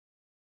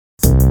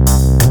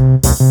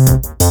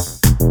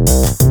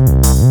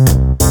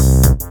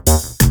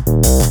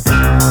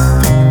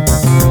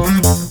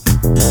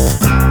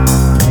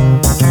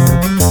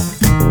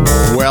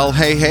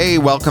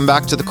welcome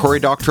back to the Cory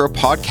Doctorow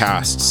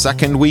podcast.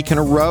 Second week in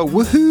a row.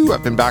 Woohoo!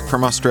 I've been back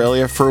from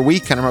Australia for a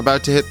week and I'm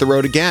about to hit the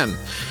road again.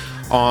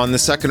 On the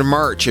 2nd of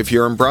March, if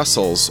you're in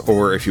Brussels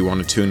or if you want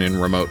to tune in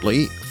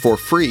remotely, for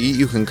free,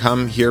 you can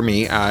come hear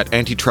me at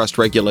Antitrust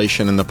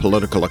Regulation and the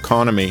Political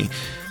Economy.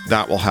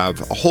 That will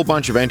have a whole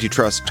bunch of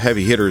antitrust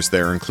heavy hitters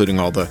there, including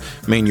all the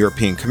main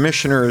European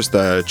commissioners,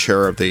 the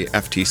chair of the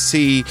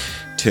FTC,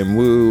 Tim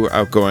Wu,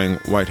 outgoing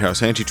White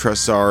House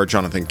antitrust czar,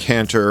 Jonathan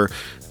Cantor,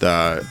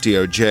 the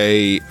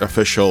DOJ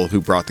official who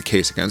brought the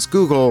case against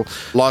Google,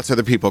 lots of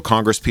other people,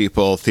 Congress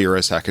people,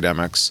 theorists,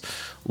 academics,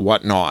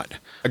 whatnot.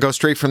 I go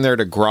straight from there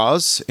to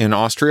Graz in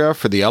Austria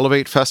for the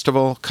Elevate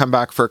Festival, come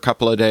back for a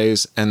couple of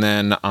days, and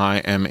then I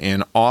am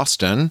in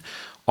Austin.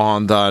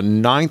 On the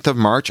 9th of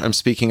March, I'm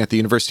speaking at the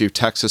University of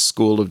Texas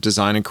School of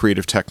Design and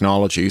Creative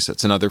Technologies.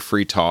 It's another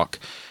free talk.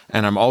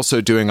 And I'm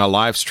also doing a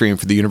live stream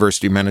for the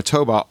University of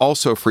Manitoba,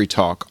 also a free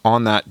talk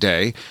on that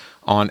day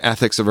on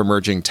ethics of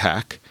emerging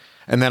tech.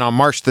 And then on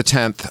March the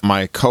 10th,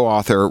 my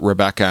co-author,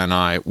 Rebecca, and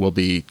I will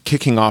be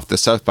kicking off the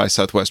South by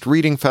Southwest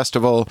Reading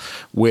Festival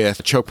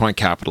with Choke Point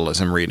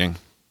Capitalism reading.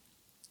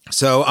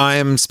 So I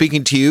am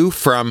speaking to you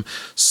from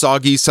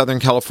soggy Southern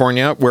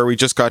California, where we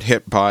just got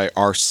hit by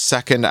our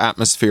second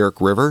atmospheric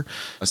river.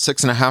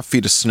 6.5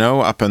 feet of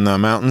snow up in the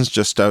mountains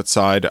just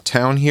outside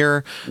town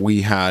here.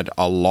 We had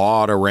a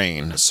lot of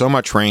rain, so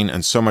much rain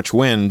and so much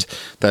wind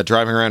that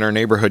driving around our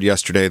neighborhood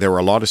yesterday, there were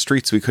a lot of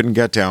streets we couldn't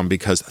get down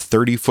because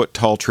 30-foot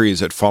tall trees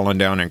had fallen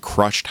down and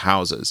crushed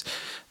houses.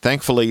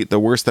 Thankfully, the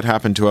worst that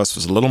happened to us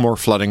was a little more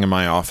flooding in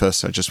my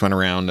office. I just went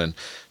around and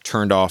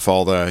turned off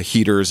all the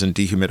heaters and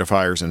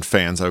dehumidifiers and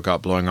fans I've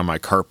got blowing on my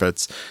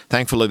carpets.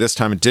 Thankfully, this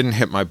time it didn't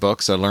hit my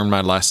books. I learned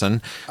my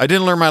lesson. I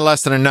didn't learn my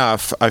lesson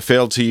enough. I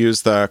failed to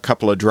use the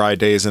couple of dry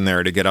days in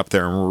there to get up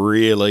there and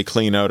really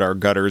clean out our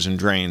gutters and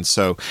drains.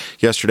 So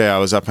yesterday I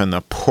was up in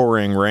the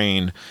pouring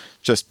rain,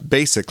 just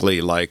basically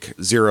like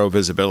zero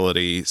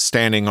visibility,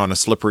 standing on a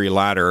slippery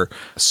ladder,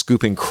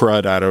 scooping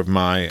crud out of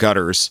my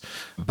gutters.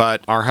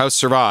 But our house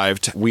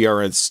survived. We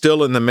are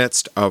still in the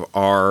midst of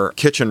our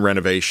kitchen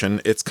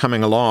renovation. It's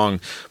coming along,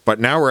 but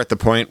now we're at the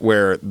point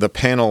where the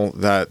panel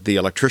that the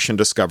electrician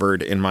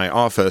discovered in my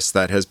office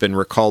that has been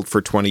recalled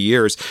for 20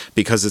 years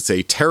because it's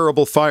a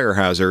terrible fire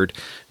hazard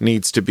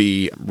needs to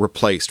be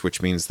replaced,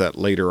 which means that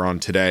later on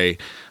today,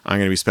 I'm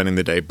going to be spending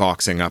the day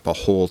boxing up a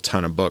whole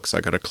ton of books. I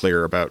got to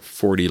clear about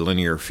 40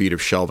 linear feet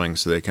of shelving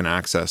so they can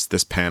access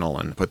this panel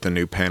and put the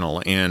new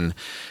panel in.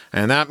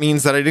 And that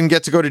means that I didn't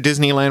get to go to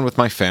Disneyland with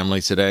my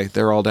family today.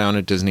 They're all down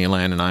at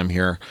Disneyland and I'm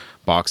here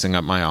boxing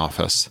up my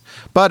office.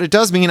 But it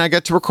does mean I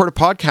get to record a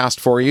podcast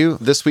for you.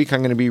 This week I'm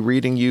going to be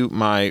reading you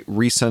my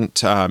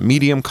recent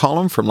Medium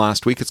column from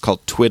last week. It's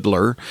called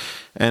Twiddler.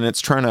 And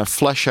it's trying to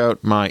flesh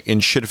out my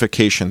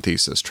enshittification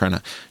thesis, trying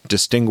to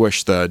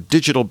distinguish the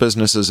digital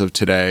businesses of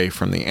today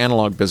from the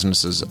analog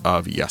businesses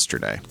of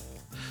yesterday.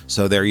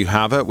 So there you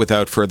have it.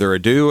 Without further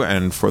ado,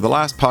 and for the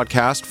last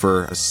podcast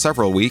for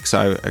several weeks,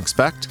 I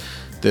expect,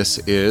 this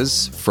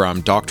is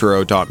from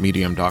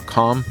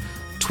doctorow.medium.com,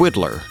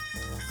 Twiddler,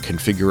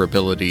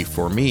 configurability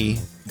for me,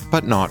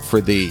 but not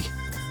for thee.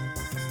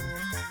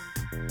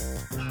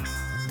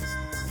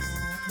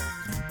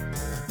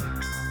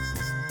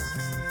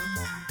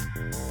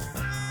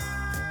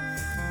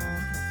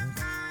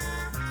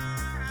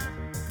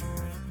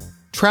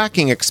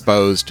 Tracking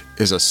Exposed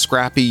is a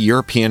scrappy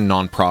European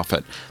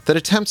nonprofit that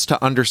attempts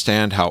to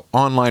understand how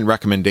online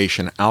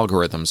recommendation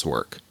algorithms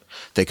work.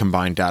 They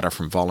combine data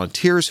from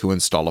volunteers who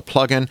install a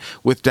plugin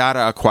with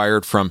data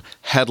acquired from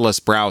headless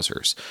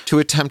browsers to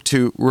attempt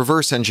to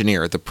reverse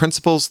engineer the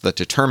principles that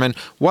determine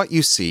what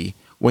you see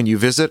when you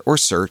visit or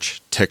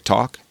search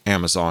TikTok,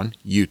 Amazon,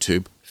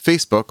 YouTube,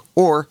 Facebook,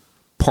 or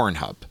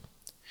Pornhub.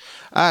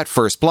 At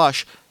first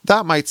blush,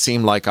 that might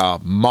seem like a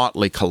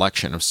motley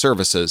collection of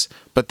services,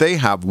 but they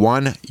have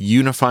one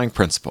unifying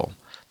principle.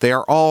 They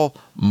are all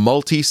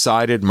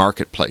multi-sided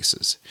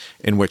marketplaces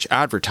in which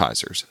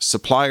advertisers,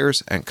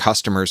 suppliers, and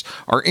customers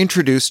are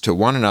introduced to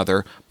one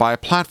another by a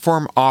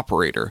platform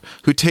operator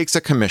who takes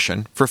a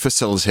commission for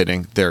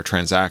facilitating their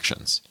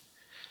transactions.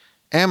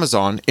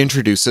 Amazon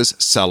introduces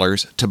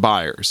sellers to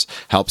buyers,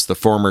 helps the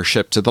former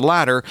ship to the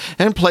latter,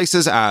 and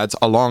places ads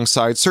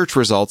alongside search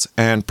results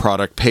and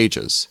product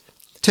pages.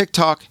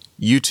 TikTok,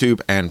 YouTube,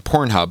 and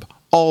Pornhub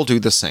all do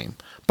the same,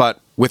 but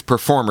with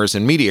performers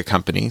and media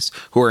companies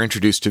who are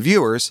introduced to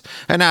viewers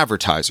and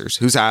advertisers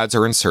whose ads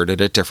are inserted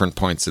at different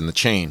points in the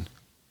chain.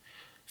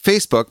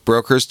 Facebook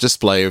brokers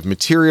display of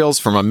materials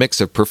from a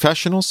mix of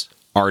professionals,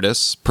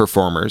 artists,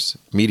 performers,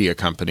 media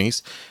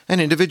companies,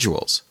 and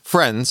individuals,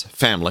 friends,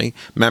 family,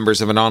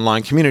 members of an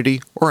online community,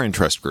 or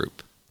interest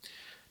group.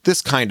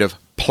 This kind of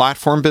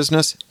platform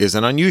business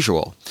isn't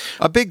unusual.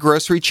 A big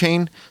grocery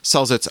chain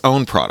sells its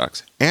own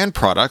products and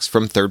products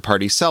from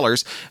third-party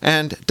sellers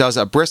and does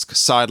a brisk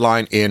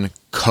sideline in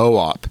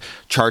co-op,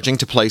 charging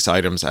to place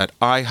items at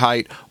eye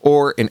height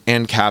or in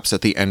end caps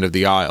at the end of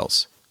the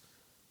aisles.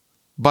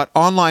 But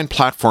online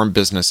platform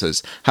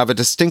businesses have a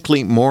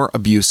distinctly more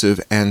abusive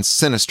and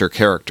sinister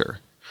character.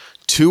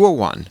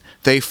 201,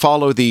 they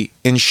follow the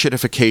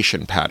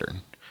enshittification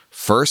pattern.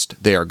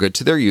 First, they are good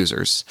to their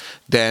users.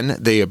 Then,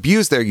 they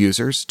abuse their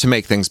users to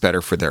make things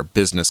better for their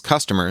business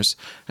customers.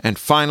 And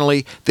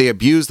finally, they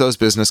abuse those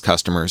business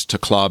customers to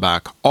claw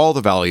back all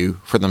the value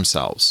for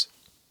themselves.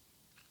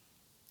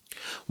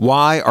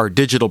 Why are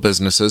digital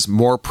businesses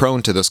more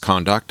prone to this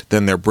conduct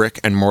than their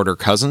brick-and-mortar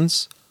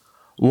cousins?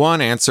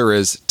 One answer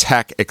is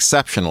tech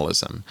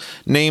exceptionalism,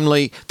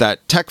 namely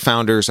that tech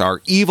founders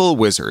are evil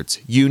wizards,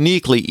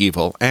 uniquely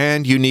evil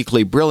and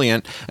uniquely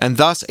brilliant, and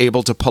thus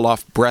able to pull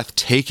off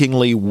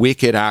breathtakingly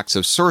wicked acts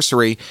of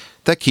sorcery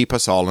that keep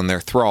us all in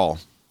their thrall.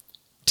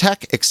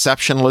 Tech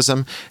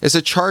exceptionalism is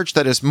a charge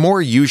that is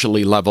more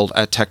usually leveled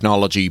at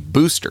technology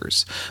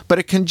boosters, but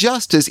it can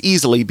just as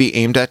easily be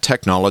aimed at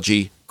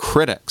technology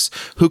critics,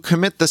 who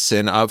commit the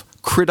sin of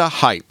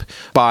crita-hype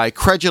by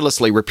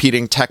credulously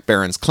repeating tech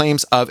barons'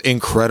 claims of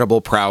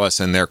incredible prowess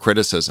in their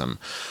criticism.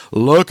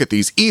 Look at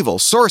these evil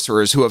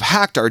sorcerers who have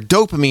hacked our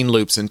dopamine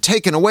loops and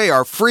taken away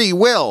our free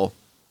will.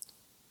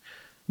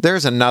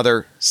 There's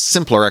another,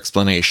 simpler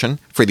explanation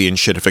for the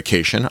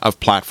enshittification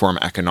of platform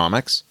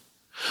economics.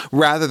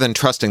 Rather than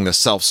trusting the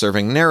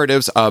self-serving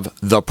narratives of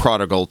the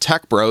prodigal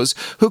tech bros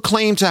who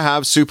claim to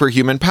have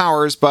superhuman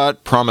powers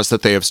but promise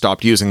that they have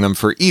stopped using them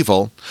for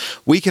evil,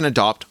 we can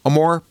adopt a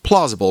more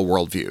plausible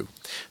worldview,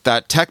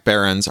 that tech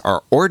barons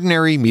are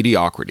ordinary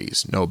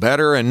mediocrities, no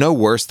better and no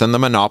worse than the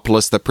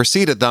monopolists that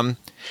preceded them,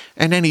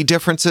 and any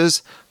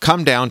differences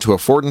come down to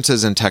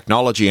affordances in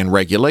technology and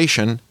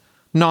regulation,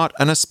 not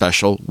an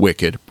especial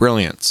wicked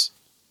brilliance.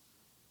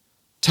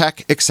 Tech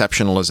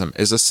exceptionalism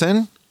is a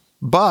sin,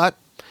 but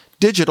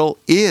digital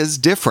is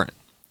different.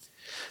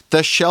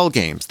 The shell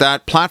games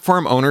that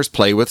platform owners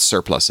play with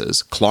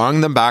surpluses,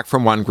 clawing them back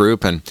from one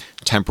group and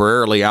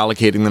temporarily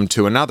allocating them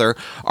to another,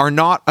 are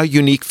not a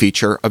unique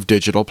feature of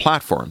digital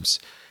platforms.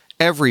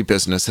 Every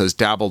business has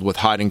dabbled with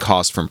hiding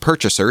costs from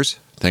purchasers,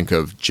 think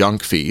of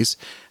junk fees,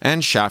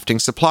 and shafting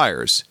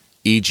suppliers,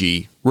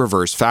 e.g.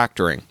 reverse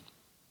factoring.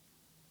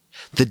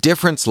 The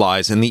difference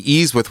lies in the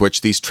ease with which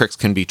these tricks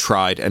can be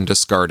tried and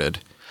discarded.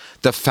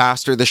 The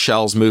faster the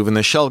shells move in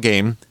the shell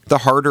game, the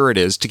harder it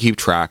is to keep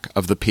track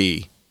of the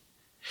P.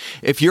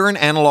 If you're an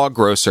analog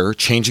grocer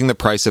changing the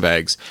price of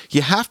eggs,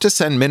 you have to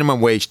send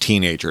minimum wage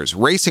teenagers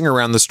racing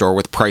around the store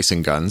with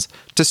pricing guns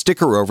to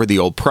sticker over the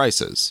old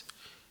prices.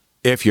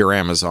 If you're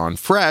Amazon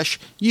Fresh,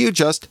 you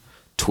just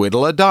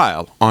twiddle a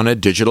dial on a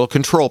digital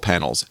control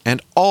panels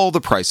and all the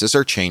prices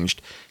are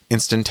changed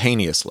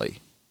instantaneously.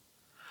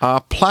 A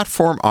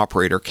platform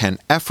operator can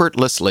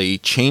effortlessly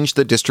change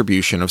the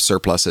distribution of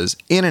surpluses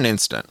in an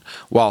instant,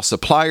 while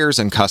suppliers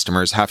and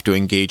customers have to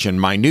engage in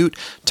minute,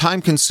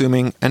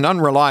 time-consuming, and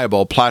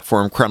unreliable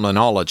platform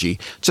Kremlinology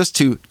just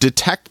to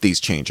detect these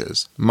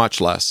changes,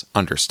 much less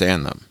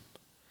understand them.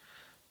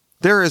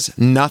 There is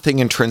nothing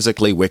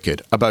intrinsically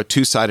wicked about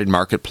two-sided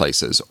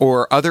marketplaces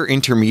or other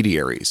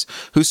intermediaries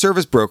who serve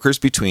as brokers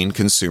between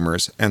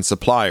consumers and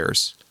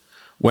suppliers.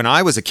 When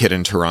I was a kid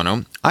in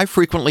Toronto, I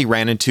frequently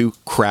ran into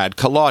Crad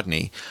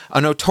Kolodny,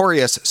 a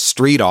notorious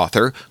street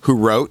author who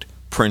wrote,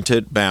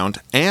 printed,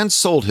 bound, and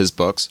sold his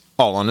books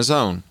all on his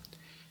own.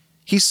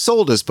 He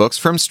sold his books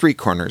from street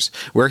corners,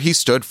 where he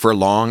stood for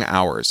long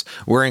hours,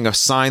 wearing a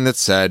sign that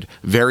said,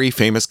 "Very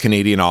famous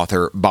Canadian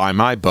author, buy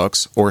my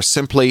books," or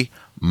simply,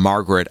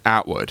 "Margaret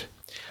Atwood."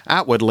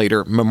 Atwood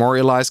later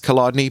memorialized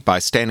Kolodny by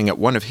standing at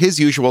one of his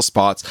usual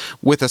spots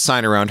with a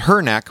sign around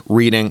her neck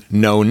reading,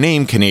 "No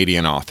name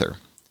Canadian author."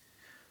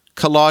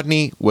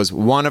 Kolodny was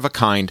one of a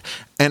kind,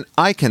 and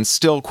I can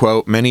still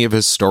quote many of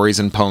his stories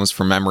and poems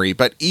from memory,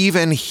 but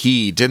even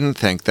he didn't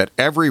think that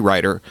every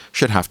writer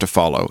should have to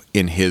follow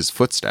in his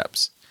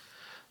footsteps.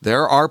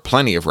 There are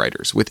plenty of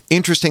writers with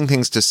interesting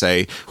things to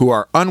say who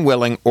are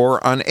unwilling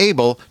or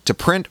unable to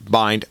print,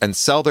 bind, and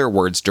sell their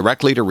words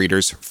directly to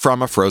readers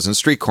from a frozen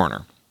street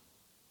corner.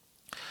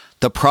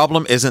 The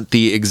problem isn't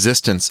the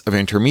existence of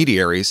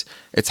intermediaries,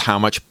 it's how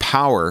much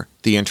power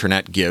the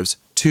internet gives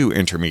to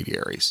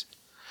intermediaries.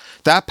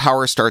 That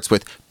power starts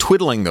with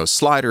twiddling those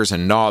sliders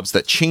and knobs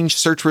that change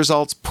search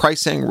results,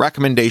 pricing,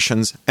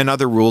 recommendations, and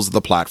other rules of the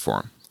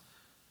platform.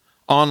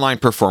 Online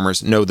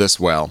performers know this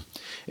well.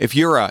 If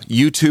you're a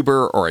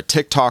YouTuber or a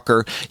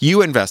TikToker,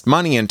 you invest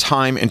money and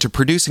time into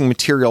producing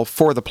material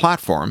for the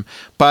platform,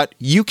 but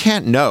you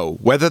can't know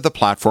whether the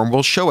platform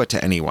will show it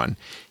to anyone,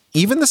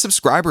 even the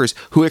subscribers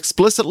who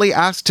explicitly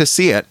ask to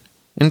see it,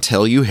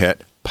 until you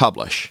hit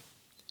publish.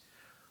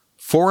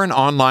 For an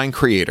online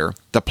creator,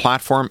 the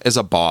platform is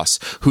a boss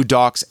who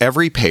docks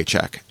every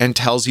paycheck and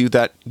tells you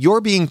that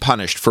you're being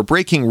punished for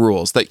breaking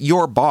rules that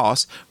your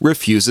boss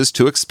refuses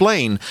to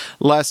explain,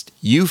 lest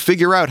you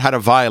figure out how to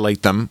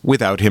violate them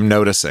without him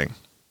noticing.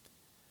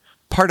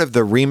 Part of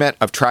the remit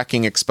of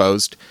Tracking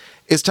Exposed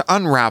is to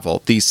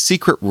unravel these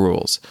secret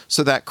rules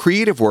so that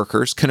creative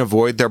workers can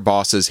avoid their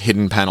boss's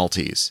hidden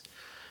penalties.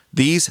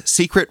 These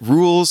secret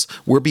rules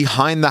were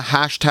behind the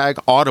hashtag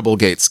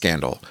AudibleGate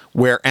scandal,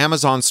 where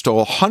Amazon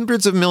stole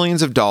hundreds of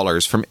millions of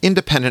dollars from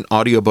independent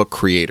audiobook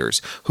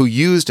creators who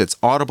used its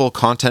Audible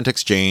Content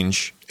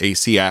Exchange,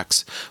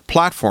 ACX,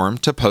 platform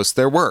to post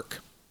their work.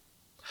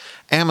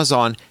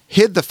 Amazon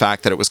hid the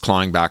fact that it was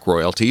clawing back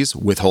royalties,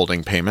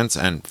 withholding payments,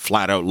 and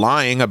flat out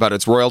lying about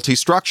its royalty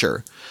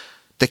structure.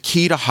 The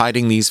key to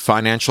hiding these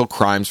financial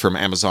crimes from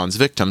Amazon's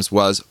victims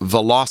was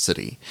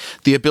velocity,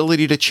 the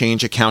ability to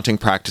change accounting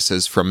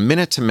practices from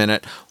minute to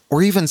minute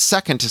or even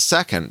second to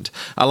second,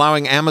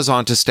 allowing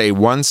Amazon to stay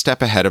one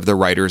step ahead of the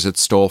writers it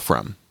stole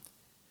from.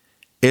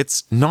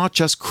 It's not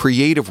just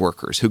creative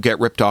workers who get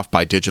ripped off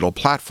by digital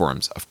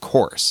platforms, of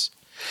course.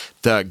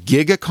 The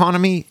gig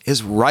economy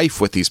is rife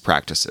with these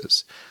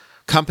practices.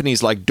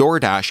 Companies like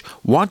DoorDash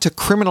want to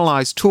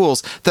criminalize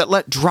tools that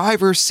let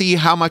drivers see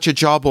how much a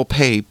job will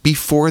pay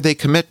before they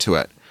commit to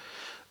it.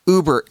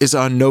 Uber is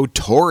a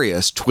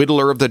notorious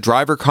twiddler of the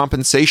driver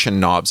compensation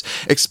knobs,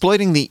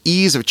 exploiting the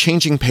ease of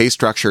changing pay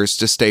structures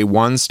to stay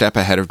one step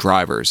ahead of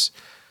drivers.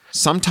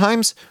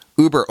 Sometimes,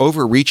 Uber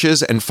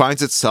overreaches and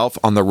finds itself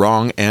on the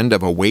wrong end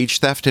of a wage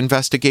theft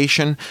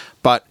investigation,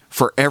 but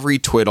for every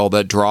twiddle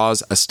that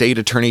draws a state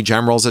attorney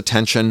general's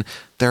attention,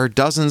 there are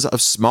dozens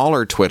of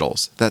smaller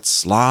twiddles that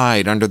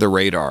slide under the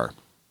radar.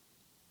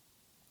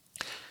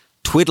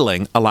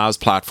 Twiddling allows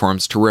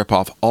platforms to rip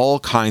off all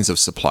kinds of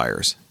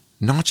suppliers,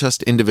 not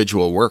just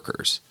individual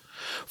workers.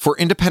 For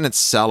independent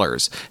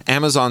sellers,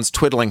 Amazon's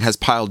twiddling has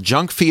piled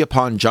junk fee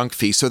upon junk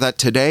fee so that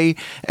today,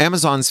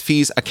 Amazon's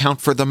fees account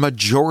for the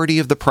majority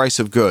of the price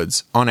of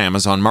goods on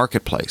Amazon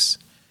Marketplace.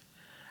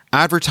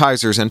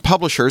 Advertisers and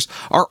publishers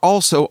are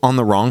also on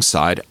the wrong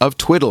side of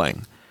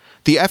twiddling.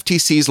 The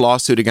FTC's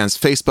lawsuit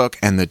against Facebook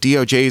and the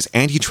DOJ's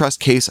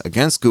antitrust case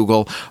against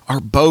Google are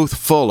both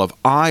full of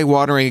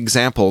eye-watering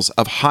examples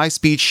of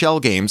high-speed shell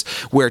games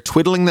where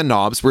twiddling the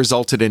knobs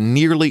resulted in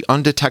nearly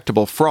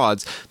undetectable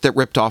frauds that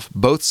ripped off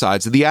both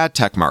sides of the ad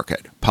tech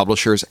market,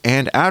 publishers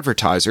and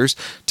advertisers,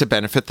 to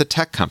benefit the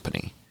tech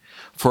company.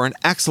 For an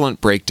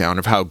excellent breakdown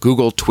of how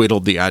Google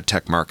twiddled the ad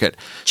tech market,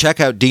 check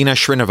out Dina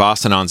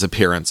Srinivasanan's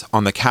appearance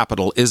on the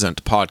Capital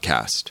Isn't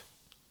podcast.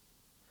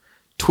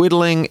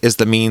 Twiddling is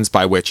the means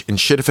by which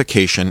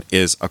enshittification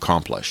is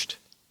accomplished.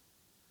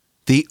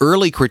 The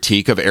early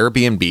critique of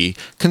Airbnb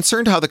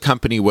concerned how the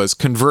company was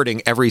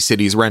converting every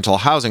city's rental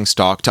housing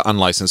stock to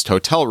unlicensed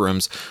hotel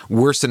rooms,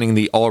 worsening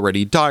the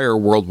already dire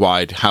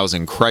worldwide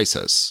housing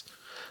crisis.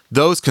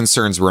 Those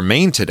concerns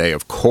remain today,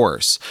 of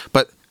course,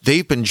 but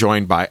they've been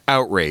joined by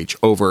outrage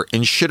over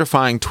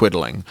enshittifying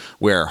twiddling,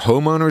 where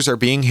homeowners are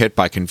being hit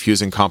by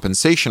confusing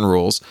compensation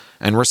rules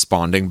and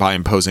responding by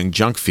imposing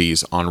junk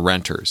fees on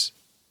renters.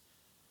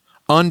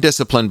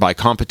 Undisciplined by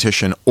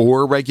competition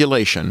or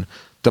regulation,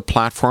 the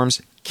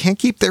platforms can't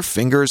keep their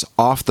fingers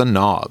off the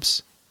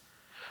knobs.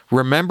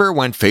 Remember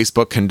when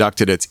Facebook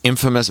conducted its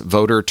infamous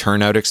voter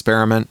turnout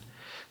experiment?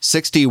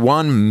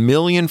 61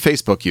 million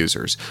Facebook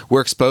users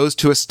were exposed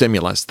to a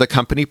stimulus the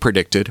company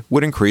predicted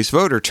would increase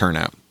voter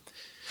turnout.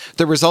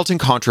 The resulting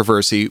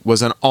controversy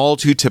was an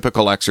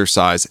all-too-typical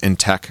exercise in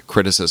tech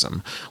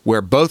criticism,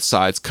 where both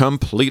sides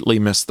completely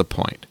missed the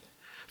point.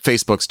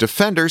 Facebook's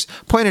defenders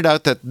pointed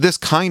out that this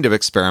kind of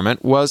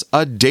experiment was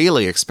a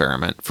daily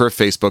experiment for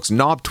Facebook's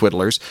knob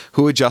twiddlers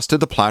who adjusted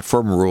the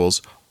platform rules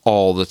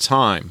all the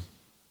time.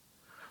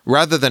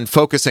 Rather than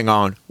focusing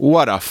on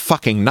what a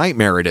fucking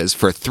nightmare it is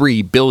for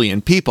 3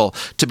 billion people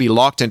to be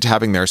locked into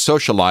having their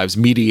social lives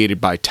mediated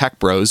by tech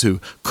bros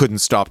who couldn't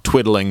stop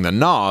twiddling the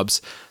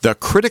knobs, the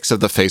critics of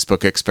the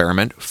Facebook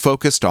experiment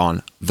focused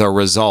on the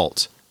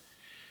result.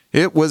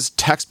 It was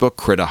textbook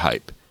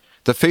crita-hype.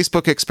 The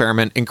Facebook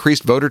experiment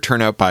increased voter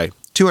turnout by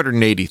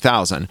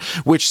 280,000,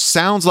 which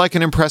sounds like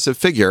an impressive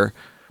figure,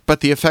 but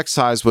the effect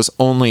size was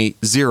only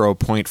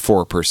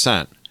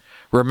 0.4%.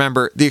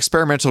 Remember, the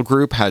experimental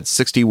group had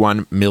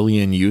 61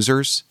 million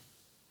users.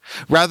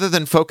 Rather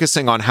than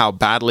focusing on how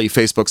badly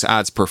Facebook's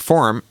ads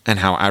perform and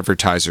how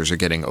advertisers are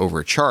getting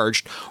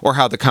overcharged, or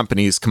how the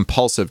company's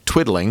compulsive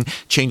twiddling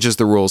changes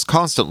the rules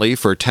constantly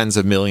for tens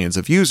of millions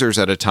of users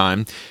at a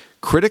time,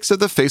 critics of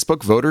the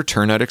Facebook voter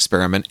turnout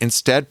experiment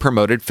instead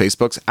promoted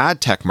Facebook's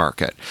ad tech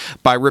market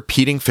by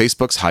repeating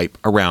Facebook's hype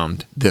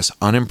around this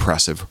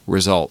unimpressive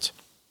result.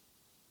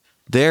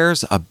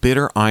 There's a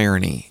bitter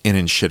irony in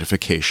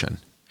enshittification.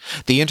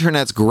 The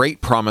internet's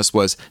great promise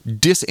was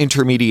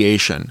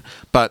disintermediation,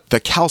 but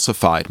the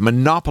calcified,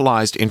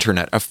 monopolized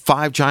internet of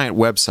 5 giant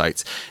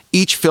websites,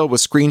 each filled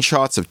with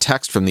screenshots of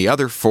text from the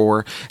other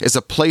 4, is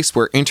a place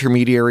where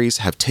intermediaries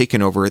have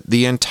taken over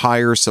the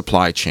entire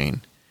supply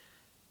chain.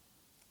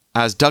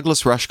 As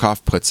Douglas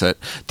Rushkoff puts it,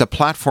 the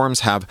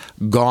platforms have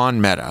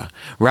gone meta.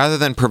 Rather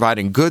than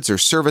providing goods or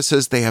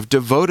services, they have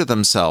devoted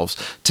themselves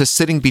to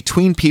sitting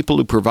between people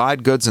who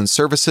provide goods and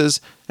services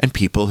and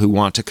people who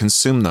want to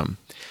consume them.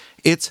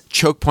 It's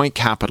choke point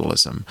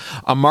capitalism,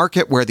 a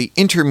market where the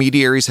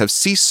intermediaries have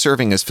ceased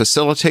serving as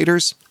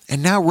facilitators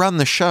and now run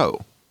the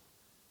show.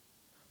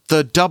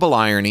 The double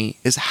irony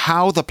is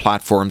how the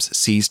platforms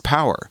seized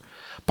power.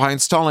 By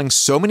installing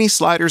so many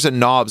sliders and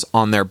knobs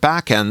on their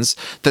backends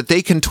that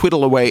they can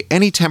twiddle away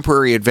any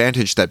temporary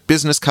advantage that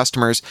business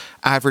customers,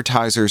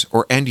 advertisers,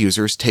 or end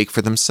users take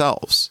for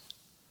themselves.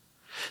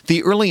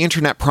 The early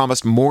internet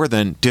promised more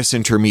than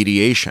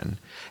disintermediation.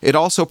 It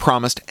also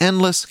promised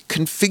endless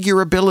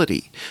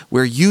configurability,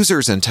 where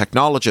users and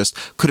technologists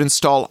could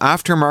install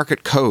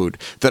aftermarket code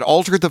that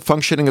altered the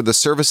functioning of the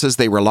services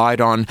they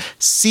relied on,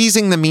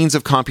 seizing the means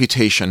of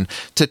computation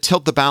to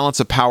tilt the balance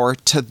of power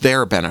to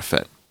their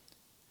benefit.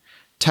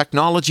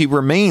 Technology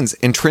remains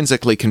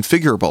intrinsically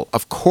configurable,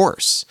 of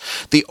course.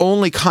 The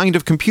only kind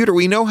of computer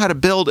we know how to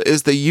build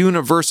is the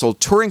universal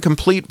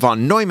Turing-complete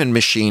von Neumann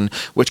machine,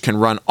 which can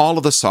run all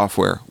of the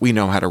software we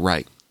know how to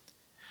write.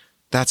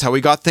 That's how we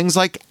got things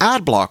like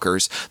ad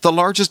blockers, the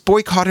largest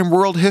boycott in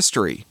world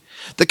history.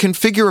 The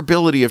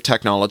configurability of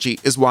technology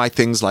is why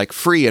things like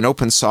free and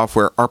open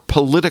software are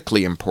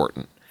politically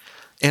important.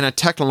 In a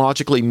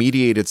technologically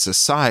mediated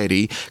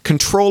society,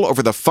 control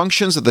over the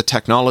functions of the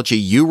technology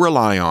you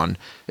rely on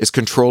is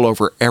control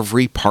over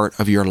every part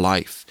of your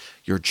life,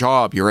 your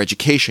job, your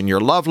education,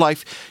 your love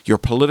life, your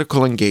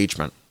political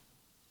engagement.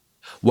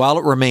 While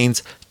it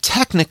remains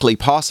technically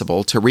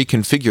possible to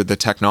reconfigure the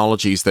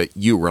technologies that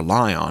you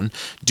rely on,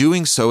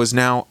 doing so is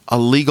now a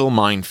legal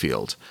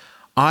minefield.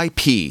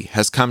 IP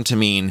has come to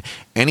mean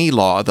any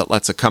law that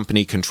lets a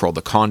company control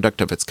the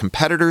conduct of its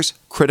competitors,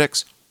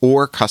 critics,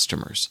 or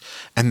customers.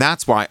 And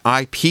that's why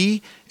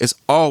IP is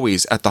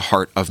always at the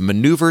heart of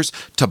maneuvers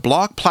to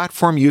block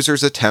platform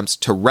users' attempts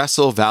to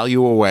wrestle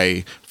value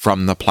away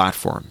from the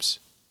platforms.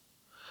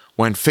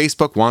 When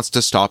Facebook wants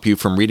to stop you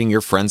from reading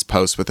your friend's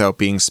posts without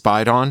being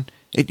spied on,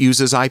 it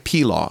uses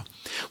IP law.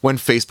 When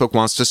Facebook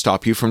wants to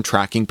stop you from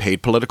tracking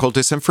paid political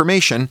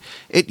disinformation,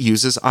 it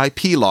uses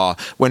IP law.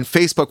 When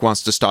Facebook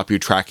wants to stop you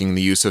tracking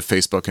the use of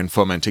Facebook in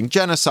fomenting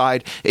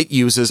genocide, it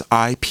uses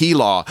IP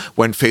law.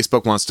 When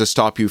Facebook wants to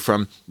stop you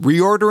from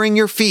reordering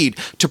your feed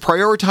to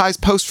prioritize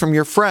posts from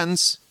your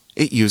friends,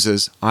 it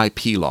uses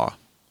IP law.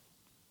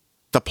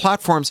 The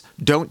platforms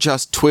don't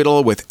just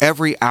twiddle with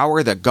every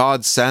hour that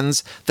God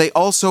sends, they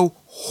also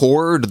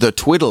hoard the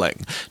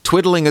twiddling.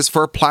 Twiddling is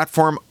for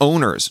platform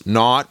owners,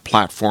 not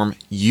platform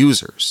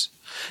users.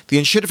 The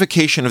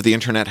enshittification of the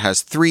internet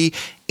has three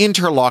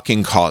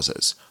interlocking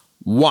causes.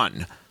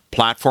 1.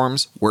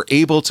 Platforms were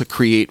able to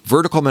create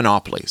vertical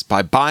monopolies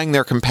by buying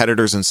their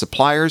competitors and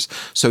suppliers,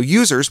 so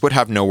users would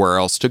have nowhere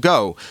else to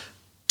go.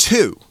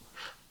 2.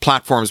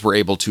 Platforms were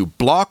able to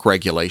block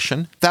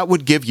regulation that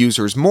would give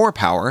users more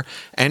power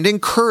and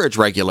encourage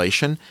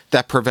regulation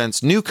that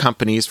prevents new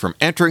companies from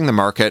entering the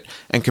market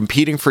and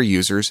competing for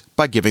users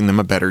by giving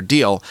them a better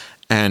deal.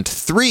 And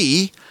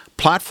 3,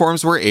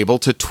 platforms were able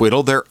to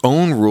twiddle their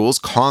own rules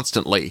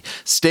constantly,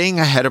 staying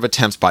ahead of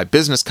attempts by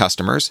business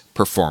customers,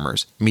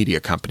 performers, media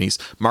companies,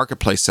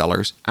 marketplace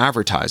sellers,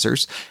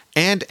 advertisers,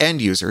 and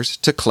end users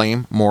to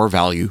claim more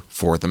value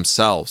for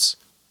themselves.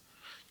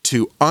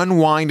 To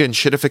unwind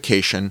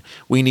enshittification,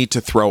 we need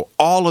to throw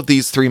all of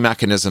these three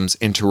mechanisms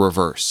into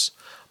reverse.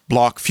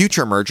 Block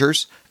future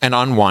mergers and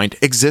unwind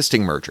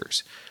existing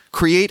mergers.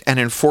 Create and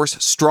enforce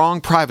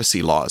strong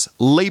privacy laws,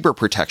 labor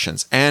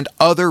protections, and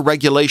other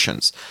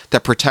regulations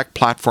that protect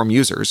platform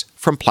users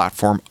from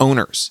platform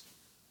owners.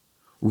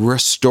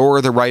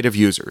 Restore the right of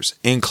users,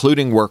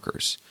 including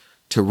workers,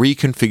 to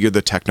reconfigure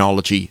the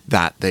technology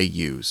that they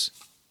use.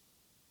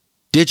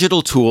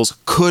 Digital tools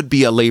could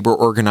be a labor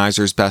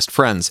organizer's best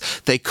friends.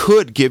 They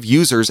could give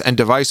users and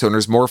device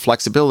owners more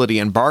flexibility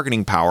and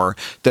bargaining power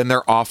than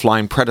their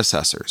offline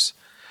predecessors.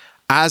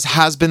 As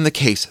has been the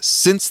case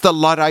since the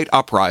Luddite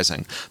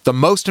uprising, the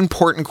most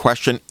important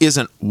question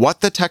isn't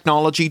what the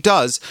technology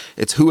does,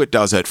 it's who it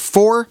does it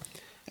for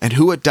and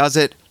who it does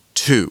it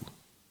to.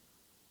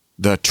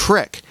 The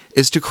trick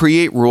is to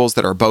create rules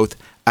that are both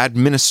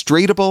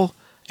administratable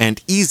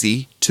and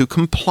easy to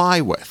comply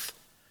with.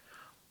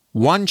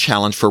 One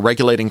challenge for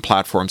regulating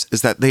platforms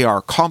is that they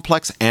are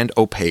complex and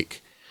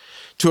opaque.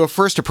 To a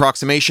first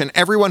approximation,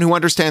 everyone who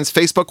understands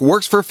Facebook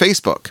works for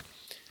Facebook.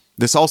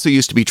 This also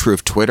used to be true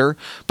of Twitter,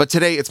 but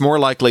today it's more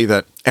likely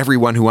that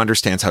everyone who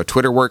understands how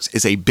Twitter works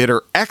is a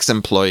bitter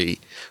ex-employee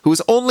who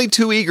is only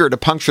too eager to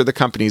puncture the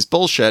company's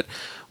bullshit,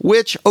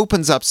 which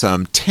opens up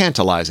some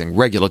tantalizing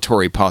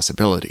regulatory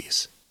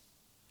possibilities.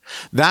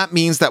 That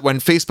means that when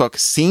Facebook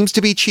seems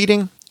to be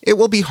cheating, it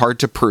will be hard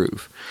to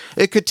prove.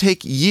 It could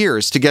take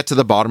years to get to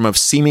the bottom of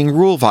seeming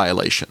rule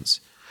violations.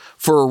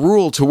 For a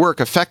rule to work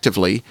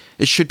effectively,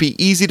 it should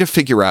be easy to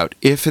figure out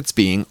if it's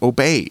being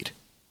obeyed.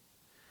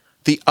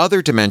 The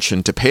other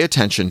dimension to pay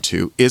attention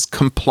to is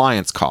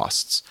compliance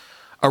costs.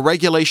 A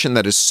regulation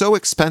that is so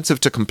expensive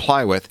to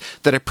comply with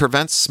that it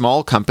prevents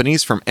small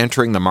companies from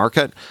entering the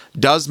market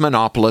does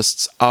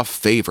monopolists a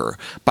favor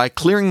by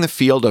clearing the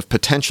field of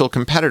potential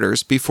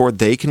competitors before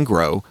they can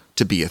grow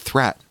to be a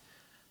threat.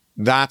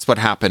 That's what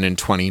happened in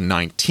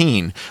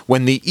 2019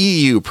 when the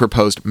EU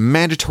proposed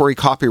mandatory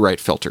copyright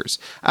filters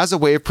as a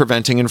way of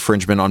preventing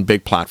infringement on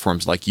big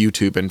platforms like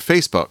YouTube and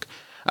Facebook,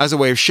 as a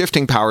way of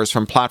shifting powers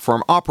from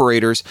platform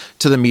operators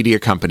to the media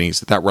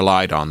companies that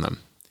relied on them.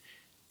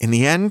 In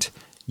the end,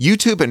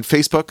 YouTube and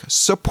Facebook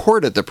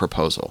supported the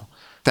proposal.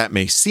 That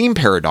may seem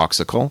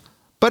paradoxical,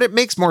 But it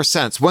makes more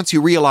sense once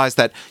you realize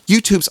that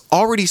YouTube's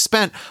already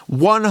spent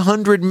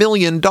 $100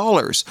 million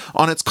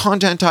on its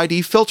Content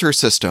ID filter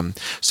system.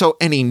 So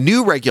any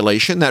new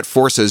regulation that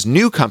forces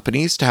new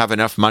companies to have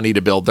enough money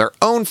to build their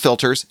own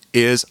filters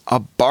is a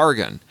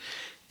bargain.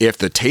 If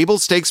the table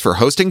stakes for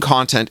hosting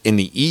content in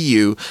the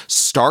EU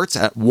starts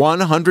at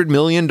 $100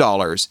 million,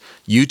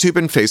 YouTube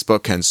and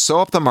Facebook can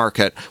sew up the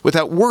market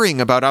without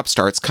worrying about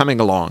upstarts coming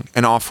along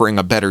and offering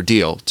a better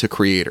deal to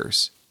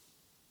creators.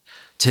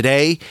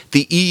 Today,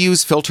 the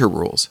EU's filter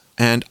rules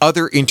and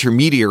other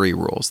intermediary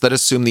rules that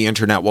assume the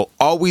internet will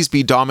always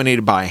be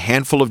dominated by a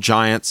handful of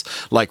giants,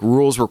 like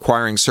rules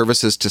requiring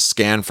services to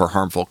scan for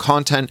harmful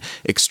content,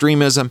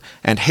 extremism,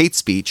 and hate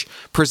speech,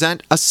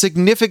 present a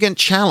significant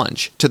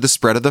challenge to the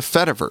spread of the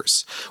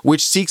Fediverse,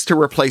 which seeks to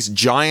replace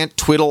giant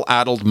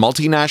twiddle-addled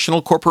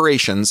multinational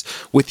corporations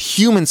with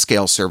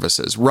human-scale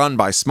services run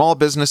by small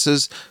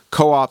businesses,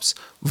 co-ops,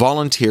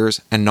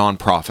 volunteers, and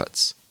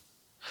nonprofits.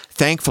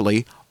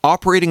 Thankfully,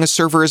 operating a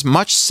server is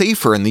much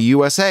safer in the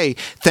USA,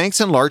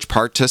 thanks in large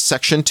part to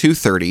Section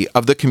 230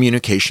 of the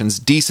Communications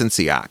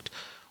Decency Act,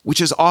 which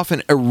is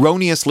often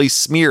erroneously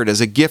smeared as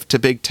a gift to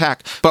big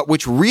tech, but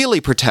which really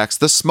protects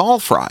the small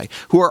fry,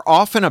 who are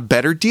often a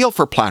better deal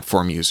for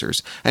platform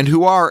users, and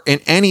who are,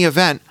 in any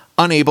event,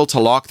 unable to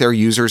lock their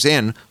users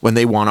in when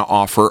they want to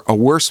offer a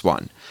worse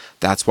one.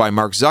 That's why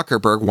Mark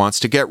Zuckerberg wants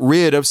to get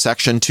rid of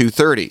Section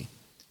 230.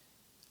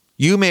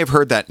 You may have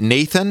heard that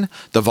Nathan,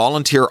 the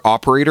volunteer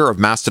operator of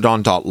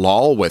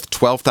Mastodon.lol with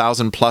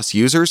 12,000 plus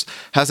users,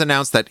 has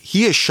announced that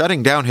he is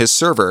shutting down his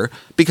server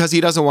because he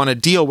doesn't want to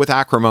deal with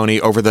acrimony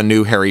over the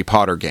new Harry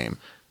Potter game.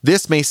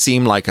 This may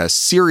seem like a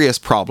serious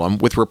problem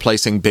with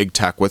replacing big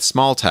tech with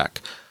small tech.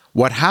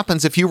 What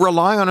happens if you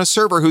rely on a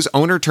server whose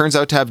owner turns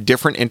out to have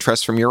different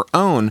interests from your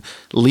own,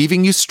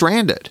 leaving you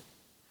stranded?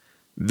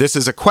 This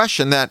is a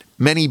question that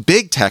many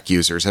big tech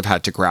users have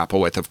had to grapple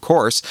with, of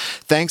course,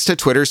 thanks to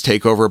Twitter's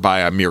takeover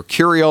by a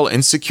mercurial,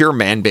 insecure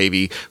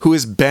man-baby who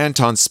is bent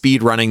on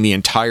speedrunning the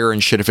entire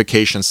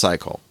enshittification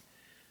cycle.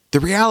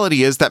 The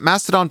reality is that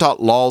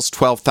Mastodon.lol's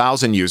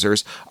 12,000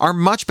 users are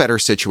much better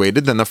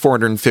situated than the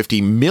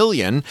 450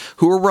 million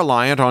who were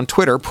reliant on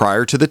Twitter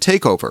prior to the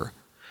takeover.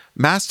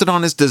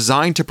 Mastodon is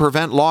designed to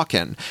prevent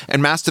lock-in,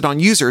 and Mastodon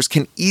users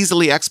can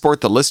easily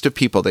export the list of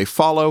people they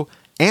follow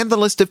and the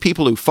list of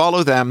people who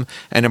follow them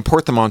and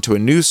import them onto a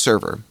new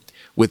server.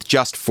 With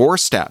just 4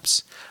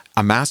 steps,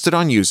 a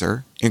Mastodon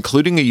user,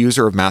 including a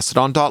user of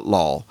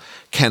Mastodon.lol,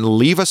 can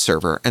leave a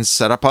server and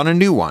set up on a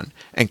new one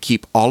and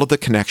keep all of the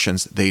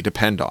connections they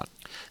depend on.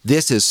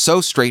 This is so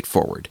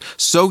straightforward,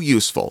 so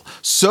useful,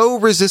 so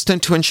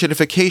resistant to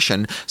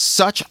enshittification,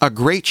 such a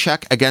great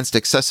check against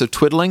excessive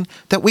twiddling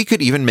that we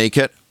could even make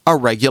it a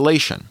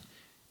regulation.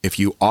 If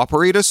you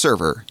operate a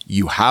server,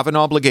 you have an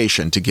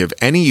obligation to give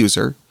any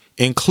user,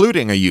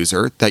 including a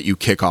user that you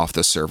kick off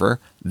the server,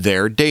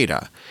 their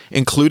data,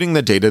 including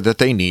the data that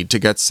they need to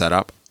get set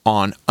up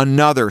on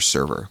another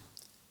server.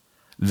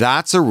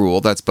 That's a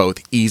rule that's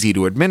both easy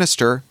to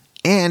administer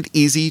and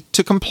easy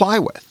to comply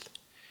with.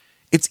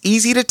 It's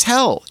easy to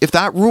tell if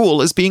that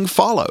rule is being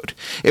followed.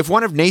 If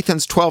one of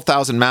Nathan's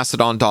 12,000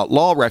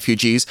 Mastodon.lol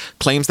refugees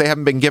claims they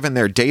haven't been given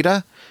their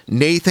data,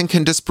 Nathan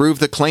can disprove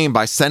the claim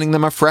by sending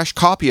them a fresh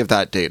copy of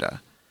that data.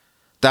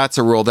 That's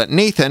a rule that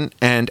Nathan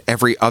and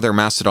every other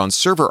Mastodon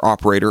server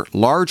operator,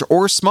 large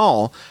or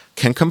small,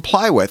 can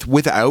comply with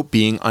without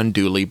being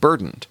unduly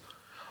burdened.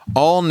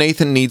 All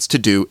Nathan needs to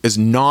do is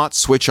not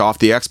switch off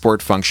the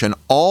export function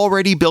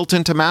already built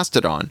into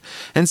Mastodon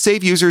and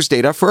save users'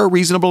 data for a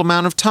reasonable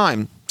amount of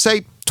time,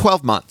 say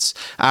 12 months,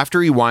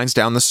 after he winds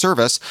down the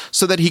service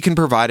so that he can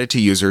provide it to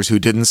users who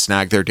didn't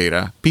snag their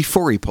data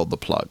before he pulled the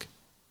plug.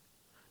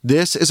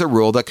 This is a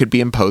rule that could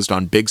be imposed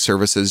on big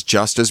services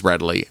just as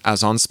readily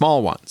as on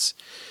small ones.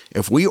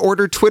 If we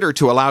ordered Twitter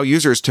to allow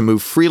users to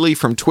move freely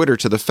from Twitter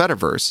to the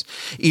Fediverse,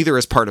 either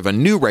as part of a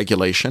new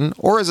regulation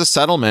or as a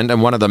settlement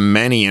and one of the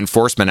many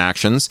enforcement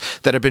actions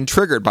that have been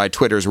triggered by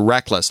Twitter's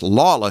reckless,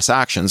 lawless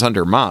actions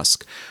under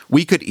Musk,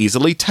 we could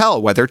easily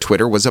tell whether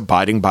Twitter was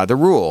abiding by the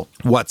rule.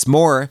 What's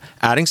more,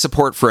 adding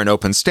support for an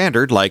open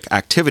standard like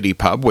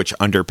ActivityPub, which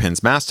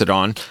underpins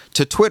Mastodon,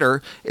 to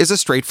Twitter is a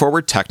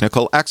straightforward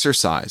technical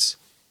exercise.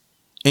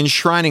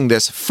 Enshrining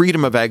this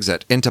freedom of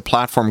exit into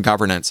platform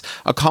governance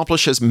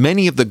accomplishes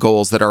many of the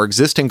goals that our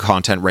existing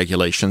content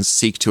regulations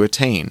seek to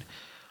attain.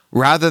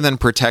 Rather than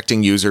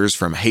protecting users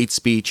from hate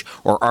speech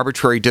or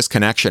arbitrary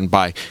disconnection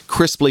by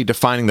crisply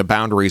defining the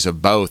boundaries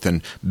of both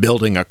and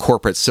building a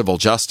corporate civil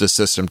justice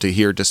system to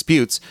hear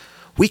disputes,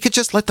 we could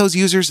just let those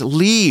users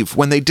leave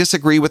when they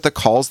disagree with the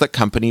calls that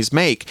companies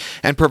make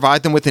and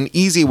provide them with an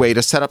easy way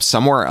to set up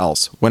somewhere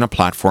else when a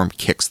platform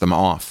kicks them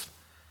off.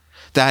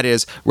 That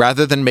is,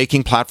 rather than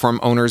making platform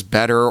owners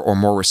better or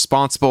more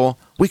responsible,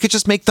 we could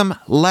just make them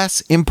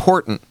less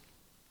important.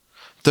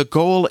 The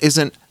goal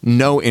isn't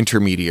no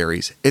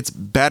intermediaries, it's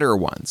better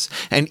ones,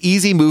 and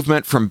easy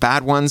movement from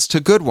bad ones to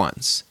good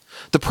ones.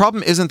 The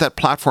problem isn't that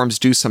platforms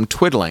do some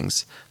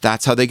twiddlings.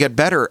 That's how they get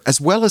better,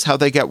 as well as how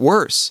they get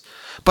worse.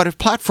 But if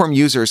platform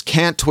users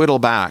can't twiddle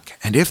back,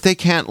 and if they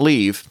can't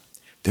leave,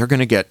 they're going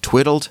to get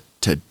twiddled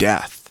to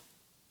death.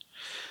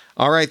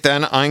 All right,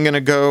 then, I'm going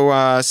to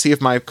go see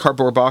if my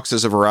cardboard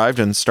boxes have arrived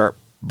and start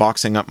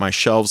boxing up my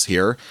shelves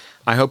here.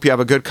 I hope you have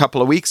a good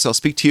couple of weeks. I'll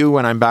speak to you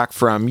when I'm back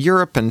from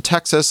Europe and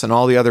Texas and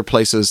all the other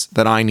places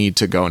that I need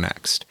to go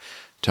next.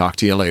 Talk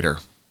to you later.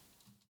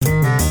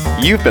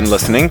 You've been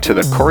listening to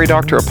the Cory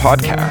Doctorow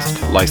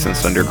Podcast,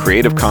 licensed under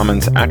Creative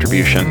Commons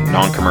Attribution,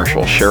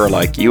 Non-Commercial,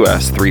 Share-alike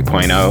US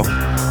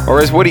 3.0, or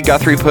as Woody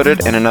Guthrie put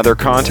it in another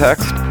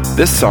context,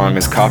 this song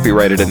is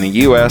copyrighted in the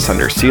US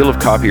under Seal of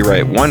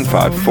Copyright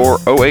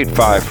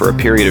 154085 for a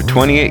period of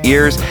 28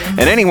 years,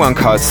 and anyone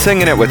caught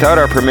singing it without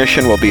our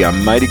permission will be a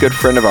mighty good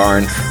friend of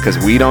ourn, because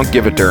we don't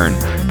give a darn.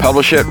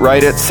 Publish it,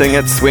 write it, sing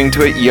it, swing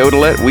to it,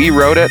 yodel it, we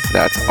wrote it,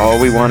 that's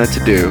all we wanted to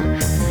do.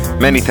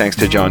 Many thanks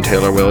to John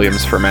Taylor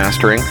Williams for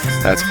mastering.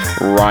 That's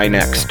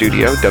Ryneck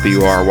Studio,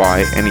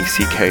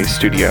 WRYNECK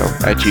Studio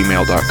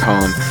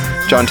 @gmail.com.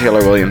 John Taylor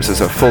Williams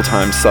is a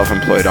full-time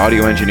self-employed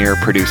audio engineer,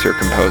 producer,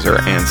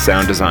 composer, and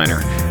sound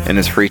designer. In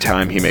his free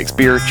time, he makes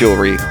beer,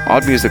 jewelry,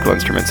 odd musical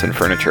instruments, and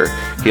furniture.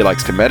 He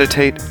likes to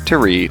meditate, to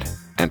read,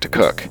 and to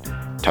cook.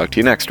 Talk to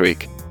you next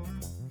week.